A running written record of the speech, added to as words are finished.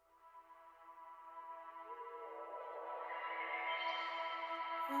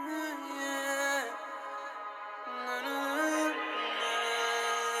Perdiendo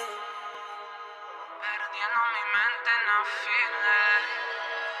mi mente, no feel it.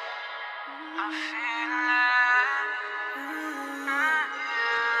 I feel it.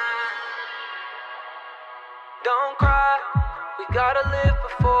 Don't cry, we gotta live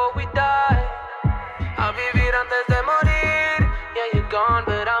before we die. I'll vivir antes de morir. Yeah, you're gone,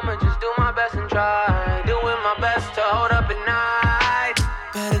 but I'ma just do my best and try. Doing my best to hold up at night.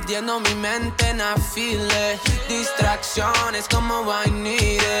 Perdiendo mi mente and I feel it. Distracciones como I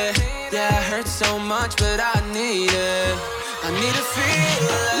need it. Yeah, it hurts so much, but I need it. I need to feel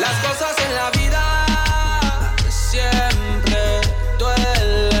it. Las cosas en la vida siempre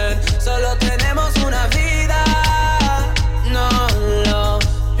duelen. Solo tenemos una vida. No lo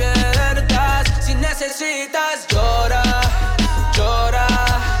pierdas. Si necesitas, llora, llora,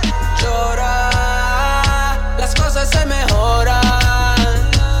 llora. Las cosas se mejoran.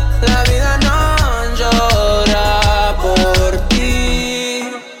 La vida no llora por ti.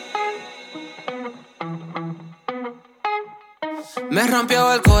 Me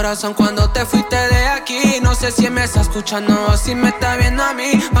rompió el corazón cuando te fuiste de aquí. No sé si me está escuchando o si me está viendo a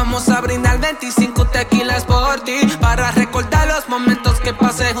mí. Vamos a brindar 25 tequilas por ti, para recordar los momentos que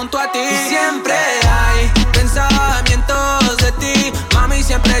pasé junto a ti. Y siempre hay pensamientos de ti. Mami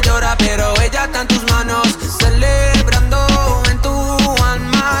siempre llora, pero ella está en tus manos, celebrando en tu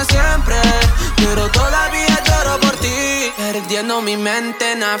alma siempre. Pero todavía lloro por ti. Perdiendo mi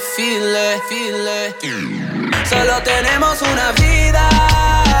mente, and I feel it, feel it. Solo tenemos una vida,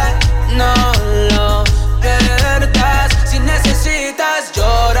 no lo pierdas. Si necesitas,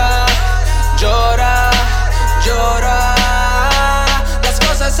 llora, llora, llora. Las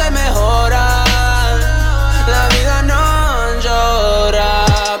cosas se mejoran. La vida no llora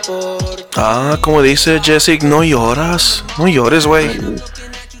por ti. Ah, como dice Jesse, no lloras. No llores, güey.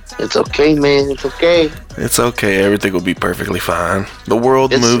 It's okay, man. It's okay. It's okay. Everything will be perfectly fine. The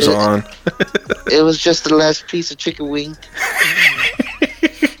world moves on. It was just the last piece of chicken wing.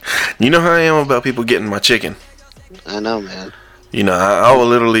 You know how I am about people getting my chicken. I know, man. You know, I will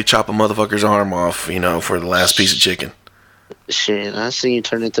literally chop a motherfucker's arm off, you know, for the last piece of chicken. Shit, I seen you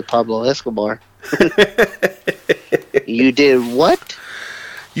turn into Pablo Escobar. You did what?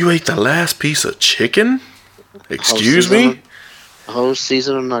 You ate the last piece of chicken? Excuse me? Whole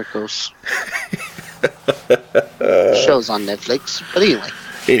season of Narcos. Show's on Netflix. But anyway.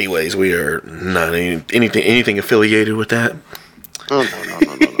 Anyways, we are not anything affiliated with that. Oh, no.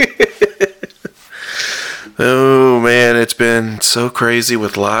 Oh, man, it's been so crazy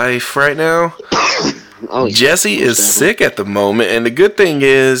with life right now. Oh, yeah. Jesse is sick at the moment, and the good thing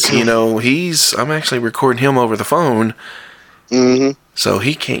is, you know, I'm actually recording him over the phone, so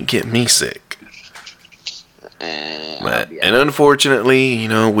he can't get me sick. And unfortunately, you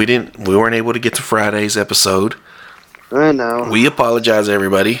know, we weren't able to get to Friday's episode. I know. We apologize,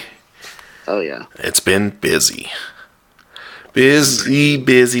 everybody. Oh, yeah. It's been busy. Busy.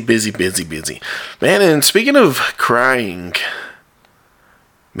 Man, and speaking of crying,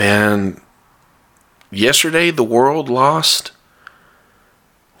 man, yesterday the world lost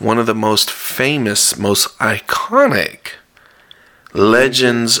one of the most famous, most iconic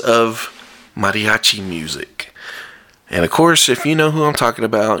legends of mariachi music. And of course, if you know who I'm talking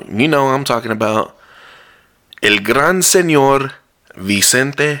about, you know I'm talking about El Gran Señor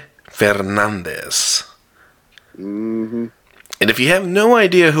Vicente Fernandez. Mm-hmm. And if you have no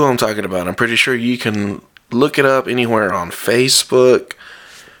idea who I'm talking about, I'm pretty sure you can look it up anywhere on Facebook,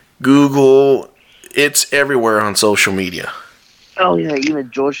 Google. It's everywhere on social media. Oh, yeah,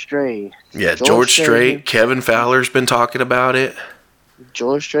 even George Strait. Yeah, George Strait. Kevin Fowler's been talking about it.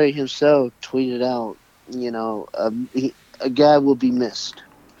 George Strait himself tweeted out, you know, a guy will be missed.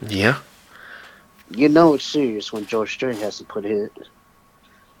 Yeah. You know it's serious when George Strait has to put his...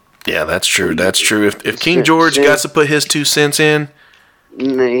 Yeah, that's true. That's true. If King George got to put his 2 cents in...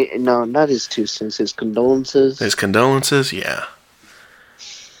 No, not his 2 cents. His condolences. His condolences? Yeah.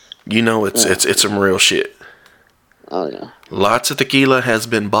 You know it's some real shit. Oh, yeah. Lots of tequila has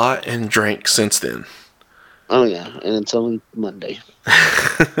been bought and drank since then. Oh, yeah. And it's only Monday.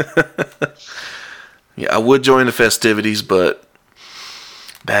 Yeah, I would join the festivities, but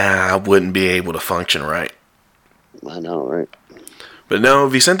I wouldn't be able to function right. I know, right? But no,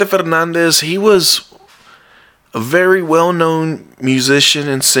 Vicente Fernandez, he was a very well-known musician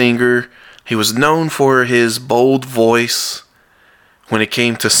and singer. He was known for his bold voice when it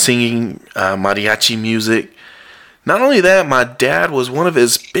came to singing mariachi music. Not only that, my dad was one of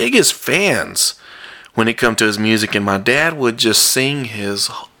his biggest fans when it come to his music, and my dad would just sing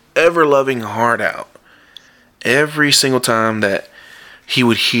his ever-loving heart out every single time that he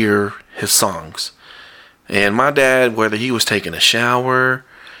would hear his songs. And my dad, whether he was taking a shower,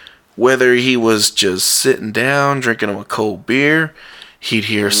 whether he was just sitting down drinking a cold beer, he'd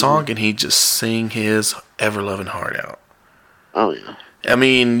hear a song and he'd just sing his ever-loving heart out. Oh, yeah. I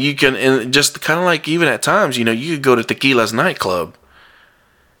mean, you can, and just kind of like even at times, you know, you could go to Tequila's nightclub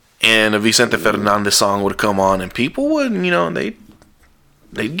and a Vicente Fernandez song would come on and people would, you know, they'd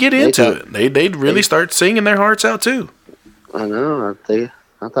get into it. They'd really start singing their hearts out too. I know.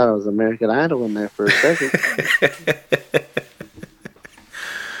 I thought it was American Idol in there for a second.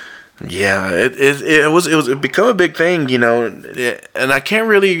 Yeah, it become a big thing, you know, and I can't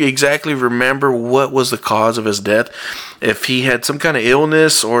really exactly remember what was the cause of his death, if he had some kind of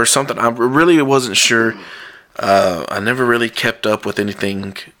illness or something. I really wasn't sure. I never really kept up with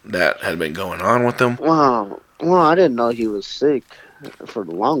anything that had been going on with him. Well, I didn't know he was sick for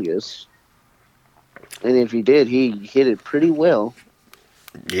the longest, and if he did, he hit it pretty well.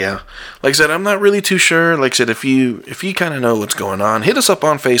 Yeah. Like I said, I'm not really too sure. Like I said, if you kind of know what's going on, hit us up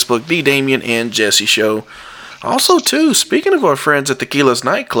on Facebook, The Damien and Jesse Show. Also, too, speaking of our friends at Tequila's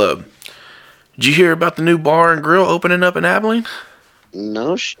Nightclub, did you hear about the new bar and grill opening up in Abilene?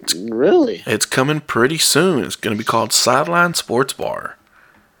 No, really? It's coming pretty soon. It's going to be called Sideline Sports Bar.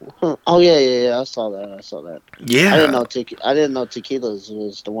 Oh, yeah. I saw that. Yeah. I didn't know Tequila's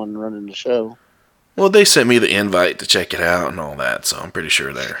was the one running the show. Well, they sent me the invite to check it out and all that, so I'm pretty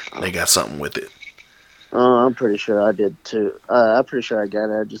sure they got something with it. Oh, I'm pretty sure I did too. I'm pretty sure I got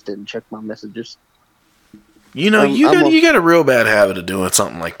it. I just didn't check my messages. You know, you got a real bad habit of doing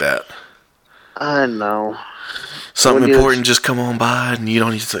something like that. I know. Something important just come on by, and you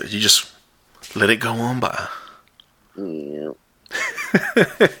don't need to. You just let it go on by. Yeah.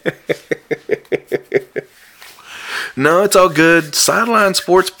 No, it's all good. Sideline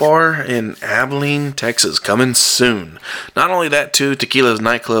Sports Bar in Abilene, Texas, coming soon. Not only that, too, Tequila's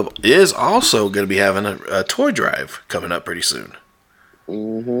Nightclub is also going to be having a toy drive coming up pretty soon.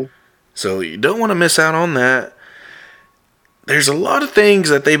 Mm-hmm. So you don't want to miss out on that. There's a lot of things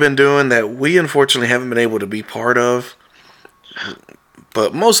that they've been doing that we unfortunately haven't been able to be part of.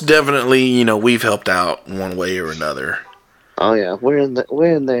 But most definitely, you know, we've helped out one way or another. Oh yeah, we're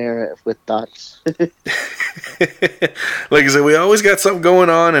in there with thoughts. Like I said, we always got something going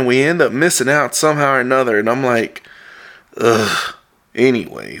on, and we end up missing out somehow or another. And I'm like, ugh.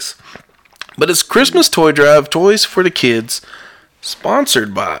 Anyways, but it's Christmas Toy Drive, Toys for the Kids,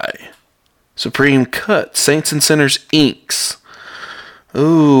 sponsored by Supreme Cut, Saints and Sinners Inks,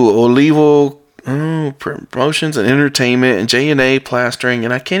 Olivo. Promotions and Entertainment, and J&A Plastering,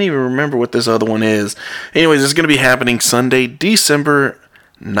 and I can't even remember what this other one is. Anyways, it's going to be happening Sunday, December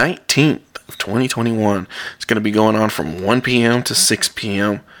 19th of 2021. It's going to be going on from 1 p.m. to 6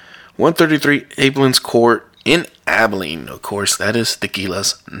 p.m. 133 Abelin's Court in Abilene. Of course, that is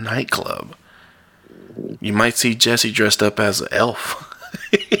Tequila's Nightclub. You might see Jesse dressed up as an elf.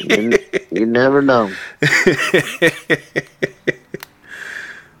 You never know.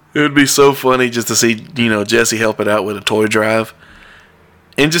 It would be so funny just to see, you know, Jesse helping out with a toy drive.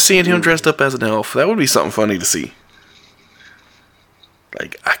 And just seeing him dressed up as an elf. That would be something funny to see.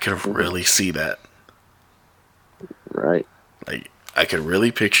 Like, I could really see that. Right. Like, I could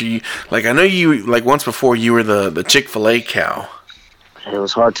really picture you. Like, I know you, like, once before you were the Chick-fil-A cow. It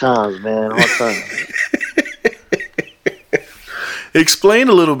was hard times, man. Hard times. Explain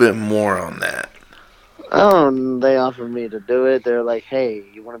a little bit more on that. Oh, they offered me to do it. They're like, hey,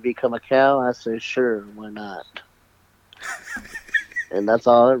 you want to become a cow? I said, sure, why not? And that's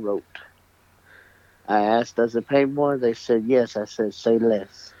all I wrote. I asked, does it pay more? They said, yes. I said, say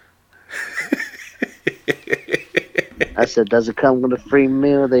less. I said, does it come with a free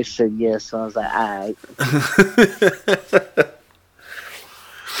meal? They said, yes. So I was like, all right.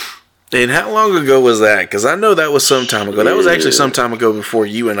 And how long ago was that? Because I know that was some time ago. That was actually some time ago before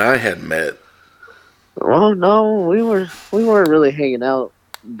you and I had met. Well, no, we weren't really hanging out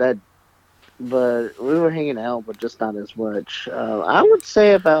but we were hanging out, but just not as much. I would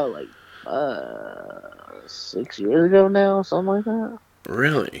say about like 6 years ago now, something like that.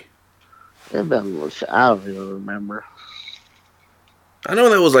 Really? It's been a little. I don't even remember. I know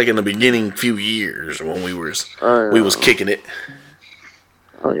that was like in the beginning few years when we was kicking it.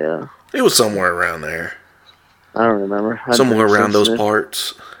 Oh yeah. It was somewhere around there. I don't remember. Somewhere around those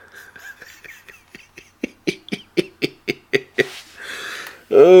parts.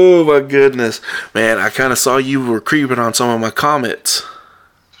 Oh my goodness, man! I kind of saw you were creeping on some of my comments.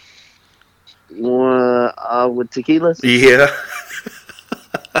 With tequilas? Yeah.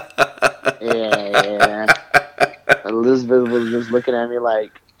 Yeah. Elizabeth was just looking at me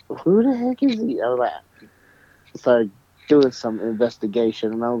like, "Who the heck is he?" I was like, started doing some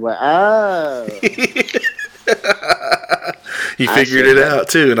investigation, and I was like, oh. He figured it out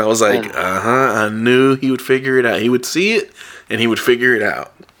too, and I was like, I knew he would figure it out. He would see it, and he would figure it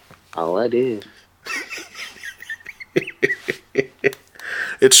out. Oh, I did.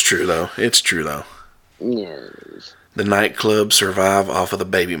 It's true though. It's true though. Yes. The nightclubs survive off of the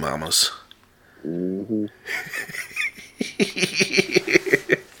baby mamas. Mm-hmm.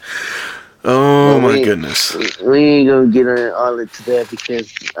 Oh my goodness. We ain't gonna get all into that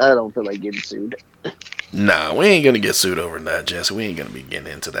because I don't feel like getting sued. Nah, we ain't gonna get sued over that, Jesse. We ain't gonna be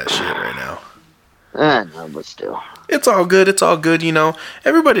getting into that shit right now. I know, but still. It's all good. It's all good, you know.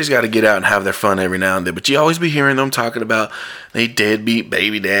 Everybody's got to get out and have their fun every now and then. But you always be hearing them talking about they deadbeat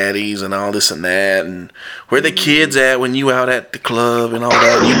baby daddies and all this and that. And where the kids at when you out at the club and all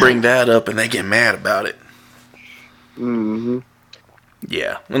that. You bring that up and they get mad about it. Mm-hmm.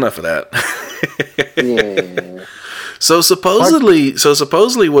 Yeah, enough of that. Yeah. So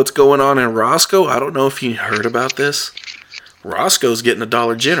supposedly what's going on in Roscoe, I don't know if you heard about this. Roscoe's getting a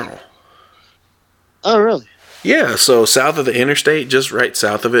Dollar General. Oh, really? Yeah, so south of the interstate, just right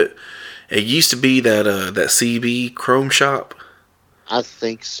south of it, it used to be that CB Chrome shop. I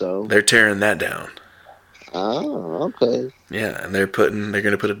think so. They're tearing that down. Oh, okay. Yeah, and they're going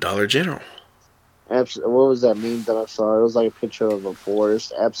to put a Dollar General. What was that meme that I saw? It was like a picture of a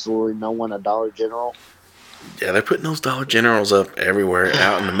forest. Absolutely no one, a Dollar General. Yeah, they're putting those Dollar Generals up everywhere,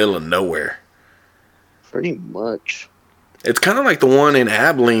 out in the middle of nowhere. Pretty much. It's kind of like the one in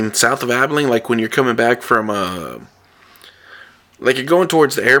Abilene, south of Abilene, like when you're coming back from, like you're going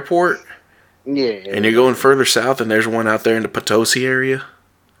towards the airport. Yeah. And you're going further south, and there's one out there in the Potosi area.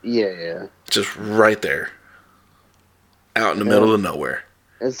 Yeah. Just right there. Out in the middle of nowhere.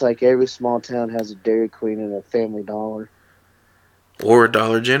 It's like every small town has a Dairy Queen and a Family Dollar. Or a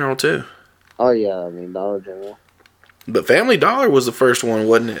Dollar General, too. Oh, yeah, I mean, Dollar General. But Family Dollar was the first one,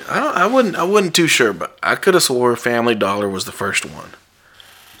 wasn't it? I wasn't too sure, but I could have swore Family Dollar was the first one.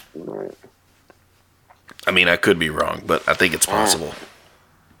 Right. I mean, I could be wrong, but I think it's possible.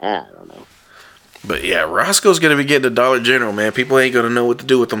 I don't know. But yeah, Roscoe's going to be getting a Dollar General, man. People ain't going to know what to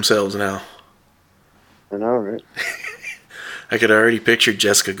do with themselves now. I know, right? I could already picture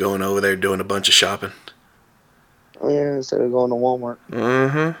Jessica going over there doing a bunch of shopping. Oh, yeah, instead of going to Walmart.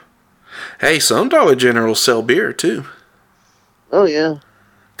 Mm-hmm. Hey, some Dollar Generals sell beer, too. Oh, yeah.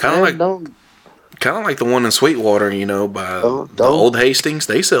 Kind of like the one in Sweetwater, you know, by the old Hastings.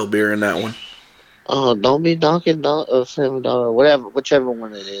 They sell beer in that one. Oh, don't be knocking Family Dollar, whichever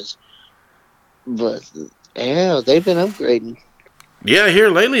one it is. But, yeah, they've been upgrading. Yeah, here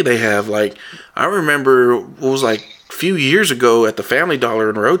lately they have. Like, I remember, it was like a few years ago at the Family Dollar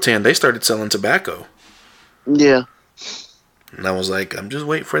in Rotan, they started selling tobacco. Yeah. And I was like, I'm just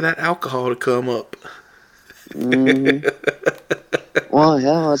waiting for that alcohol to come up. Mm-hmm. Well,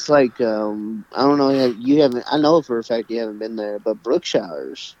 yeah, it's like, I don't know, you haven't, I know for a fact you haven't been there, but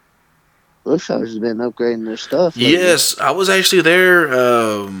Brookshires has been upgrading their stuff lately. Yes, I was actually there,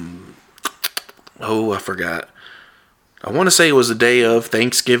 I forgot. I want to say it was the day of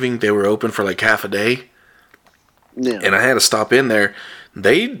Thanksgiving. They were open for like half a day. Yeah. And I had to stop in there.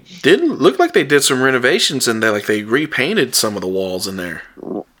 They didn't look like they did some renovations and they repainted some of the walls in there.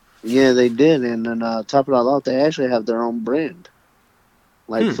 Yeah, they did. And then top it all off, they actually have their own brand.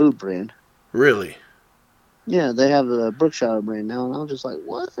 Like food brand. Really? Yeah, they have the Brookshire brand now. And I was just like,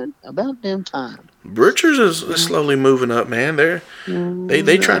 what? About damn time. Brookshires is slowly moving up, man. They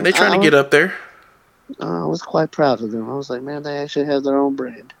trying to get up there. I was quite proud of them. I was like, man, they actually have their own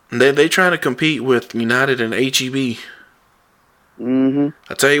brand. They trying to compete with United and H-E-B. Mm-hmm.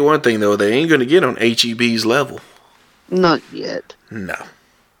 I'll tell you one thing, though. They ain't going to get on H-E-B's level. Not yet. No.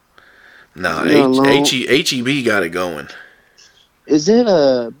 H-E-B got it going. Is it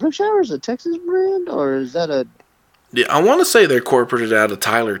Brookshire is a Texas brand, or is that a... Yeah, I want to say they're corporated out of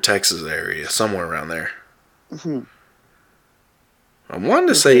Tyler, Texas area, somewhere around there. Mm-hmm. I'm wanting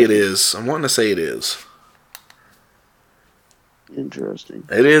to say it is. Interesting.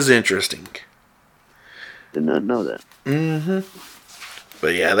 It is interesting. Did not know that. Mm-hmm.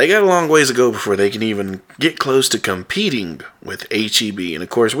 But yeah, they got a long ways to go before they can even get close to competing with H-E-B. And of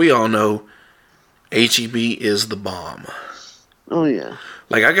course, we all know H-E-B is the bomb. Oh, yeah.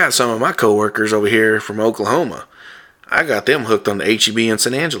 Like, I got some of my coworkers over here from Oklahoma. I got them hooked on the H-E-B in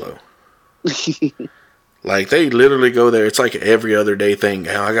San Angelo. Like, they literally go there. It's like every other day thing.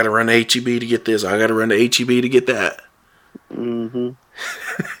 Oh, I got to run to H-E-B to get this. I got to run to H-E-B to get that. Mm-hmm.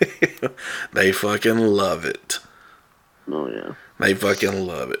 They fucking love it. Oh, yeah. They fucking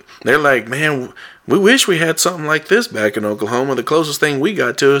love it. They're like, man, we wish we had something like this back in Oklahoma. The closest thing we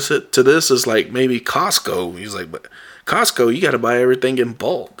got to this is like maybe Costco. He's like, but Costco, you got to buy everything in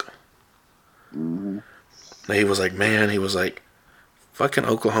bulk. Mm-hmm. And he was like, fucking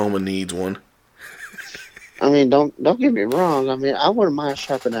Oklahoma needs one. I mean, don't get me wrong. I mean, I wouldn't mind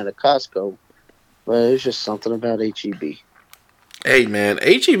shopping at a Costco, but it's just something about HEB. Hey, man,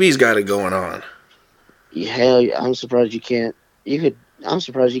 HEB's got it going on. Yeah, hell, I'm surprised you can't. I'm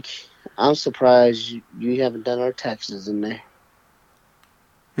surprised you haven't done our taxes in there.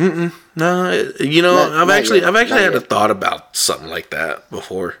 No, I've actually had a thought about something like that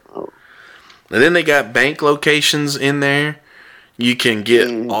before. Oh. And then they got bank locations in there. You can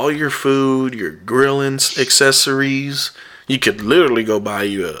get all your food, your grilling accessories. You could literally go buy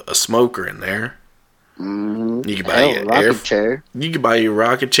you a smoker in there. Mm-hmm. You could buy a rocket chair. You could buy your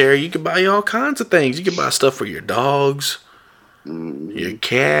rocket chair. You could buy you all kinds of things. You could buy stuff for your dogs, your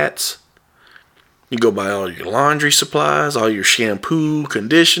cats. You go buy all your laundry supplies, all your shampoo,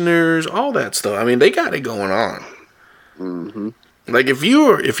 conditioners, all that stuff. I mean, they got it going on. Mm-hmm. Like if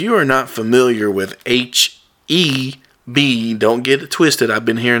you are not familiar with HEB, don't get it twisted. I've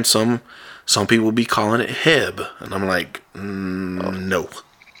been hearing some people be calling it Heb, and I'm like, no.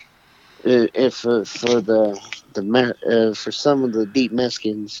 If for some of the deep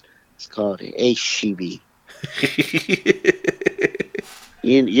Mexicans, it's called HEB.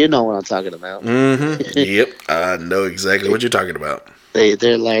 You know what I'm talking about. Mm-hmm. Yep, I know exactly what you're talking about.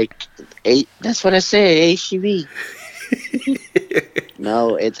 They're like, that's what I said, HEB.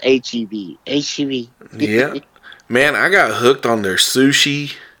 No, it's HEB. HEB. Yeah. Man, I got hooked on their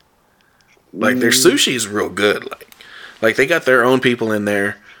sushi. Like, their sushi is real good. Like they got their own people in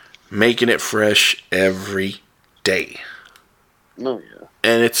there making it fresh every day. Oh, yeah.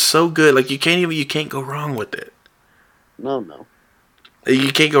 And it's so good. Like, you can't go wrong with it. No.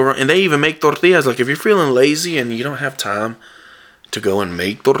 You can't go wrong. And they even make tortillas. Like, if you're feeling lazy and you don't have time to go and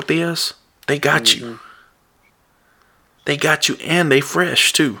make tortillas, they got you. They got you, and they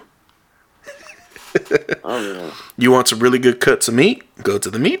fresh, too. Oh, yeah. You want some really good cuts of meat? Go to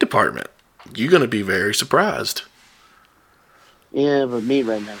the meat department. You're going to be very surprised. Yeah, but meat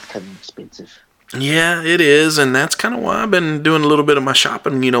right now is kind of expensive. Yeah, it is, and that's kind of why I've been doing a little bit of my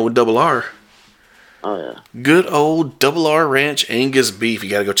shopping, with Double R. Oh, yeah. Good old Double R Ranch Angus beef.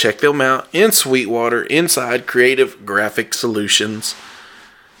 You got to go check them out in Sweetwater, inside Creative Graphic Solutions.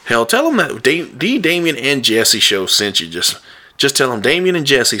 Hell, tell them that Damien and Jesse show sent you. Just tell them Damien and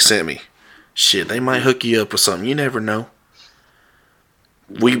Jesse sent me. Shit, they might hook you up with something. You never know.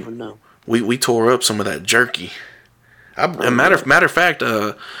 We tore up some of that jerky. Matter of fact,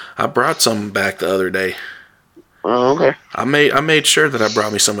 I brought some back the other day. Oh, okay. I made sure that I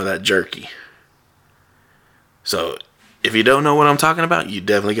brought me some of that jerky. So, if you don't know what I'm talking about, you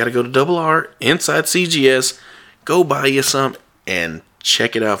definitely got to go to Double R inside CGS. Go buy you some and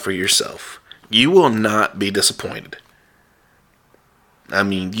check it out for yourself. You will not be disappointed. I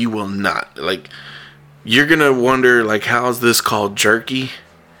mean, you will not. Like, you're going to wonder, like, how is this called jerky?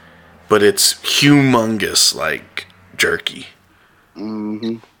 But it's humongous, like, jerky.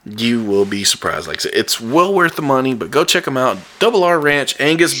 Mm-hmm. You will be surprised. Like I said, it's well worth the money, but go check them out. Double R Ranch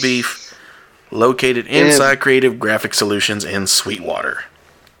Angus Beef, located inside Creative Graphic Solutions in Sweetwater.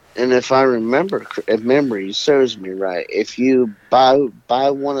 And if memory serves me right, if you buy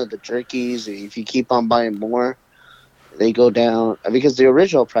one of the jerkies, and if you keep on buying more, they go down, because the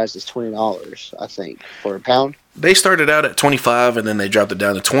original price is $20, I think, for a pound. They started out at $25, and then they dropped it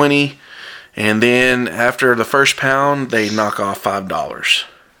down to $20, and then after the first pound, they knock off $5.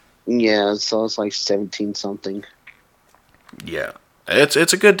 Yeah, so it's like 17 something. Yeah, it's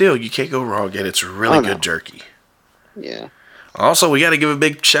a good deal. You can't go wrong, and it's really good jerky. Yeah. Also, we got to give a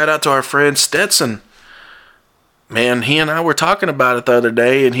big shout out to our friend Stetson. Man, he and I were talking about it the other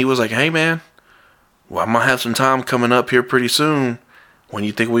day, and he was like, "Hey, man, well, I might have some time coming up here pretty soon. When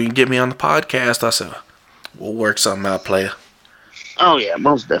you think we can get me on the podcast?" I said, "We'll work something out, player." Oh, yeah,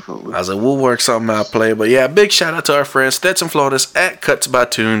 most definitely. I said, "We'll work something out, player." But yeah, big shout out to our friend Stetson Flores at Cuts by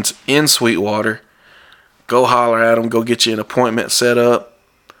Tunes in Sweetwater. Go holler at him. Go get you an appointment set up.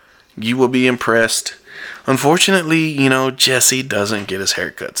 You will be impressed. Unfortunately, Jesse doesn't get his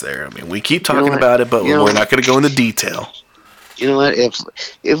haircuts there. I mean, we keep talking about it, but we're not going to go into detail. You know what?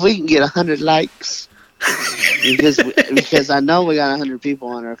 If we can get 100 likes, because I know we got 100 people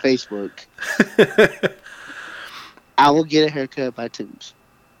on our Facebook, I will get a haircut by Tunes.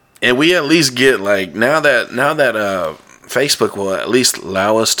 And we at least get, like, now that Facebook will at least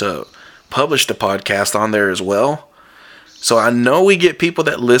allow us to publish the podcast on there as well. So I know we get people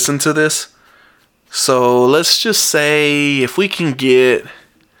that listen to this. So let's just say if we can get,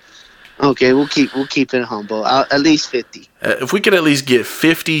 Okay, we'll keep it humble. At least 50. If we could at least get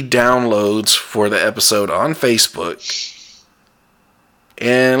 50 downloads for the episode on Facebook,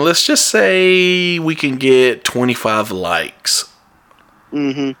 and let's just say we can get 25 likes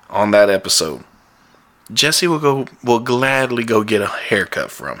on that episode, Jesse will gladly go get a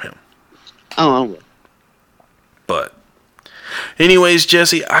haircut from him. Oh, I will. But anyways,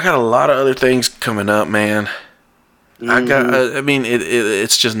 Jesse, I got a lot of other things coming up, man.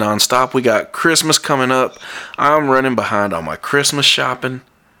 It's just nonstop. We got Christmas coming up. I'm running behind on my Christmas shopping.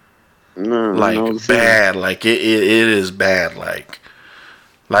 Bad. Like, it is bad. Like,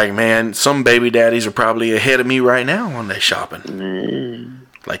 man, some baby daddies are probably ahead of me right now on their shopping.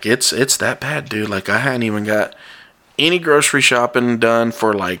 Like, it's that bad, dude. Like, I hadn't even got any grocery shopping done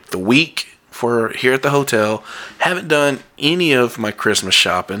for, like, the week for here at the hotel. Haven't done any of my Christmas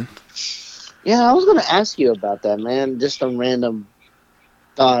shopping. Yeah, I was gonna ask you about that, man. Just a random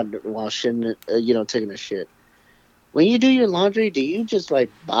thought while taking a shit. When you do your laundry, do you just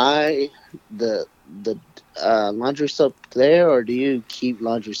like buy the laundry soap there, or do you keep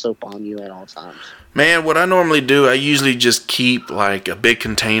laundry soap on you at all times? Man, what I normally do, I usually just keep like a big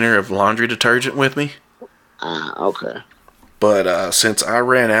container of laundry detergent with me. Okay. But since I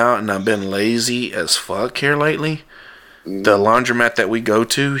ran out and I've been lazy as fuck here lately. The laundromat that we go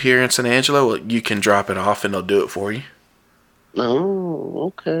to here in San Angelo, you can drop it off and they'll do it for you.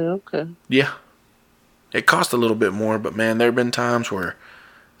 Oh, okay. Yeah. It costs a little bit more, but man, there have been times where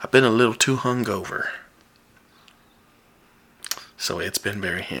I've been a little too hungover. So it's been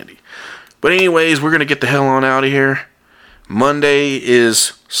very handy. But anyways, we're going to get the hell on out of here. Monday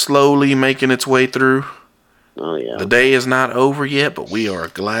is slowly making its way through. Oh, yeah. The day is not over yet, but we are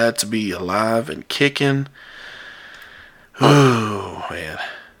glad to be alive and kicking. Oh, man.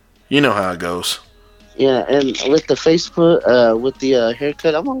 You know how it goes. Yeah, and with the Facebook, with the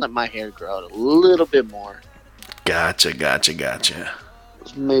haircut, I'm going to let my hair grow out a little bit more. Gotcha.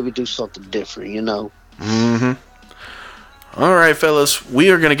 Maybe do something different, Mm-hmm. All right, fellas.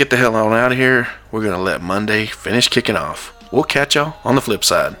 We are going to get the hell on out of here. We're going to let Monday finish kicking off. We'll catch y'all on the flip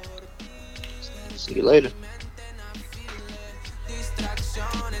side. See you later.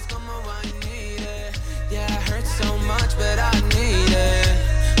 But I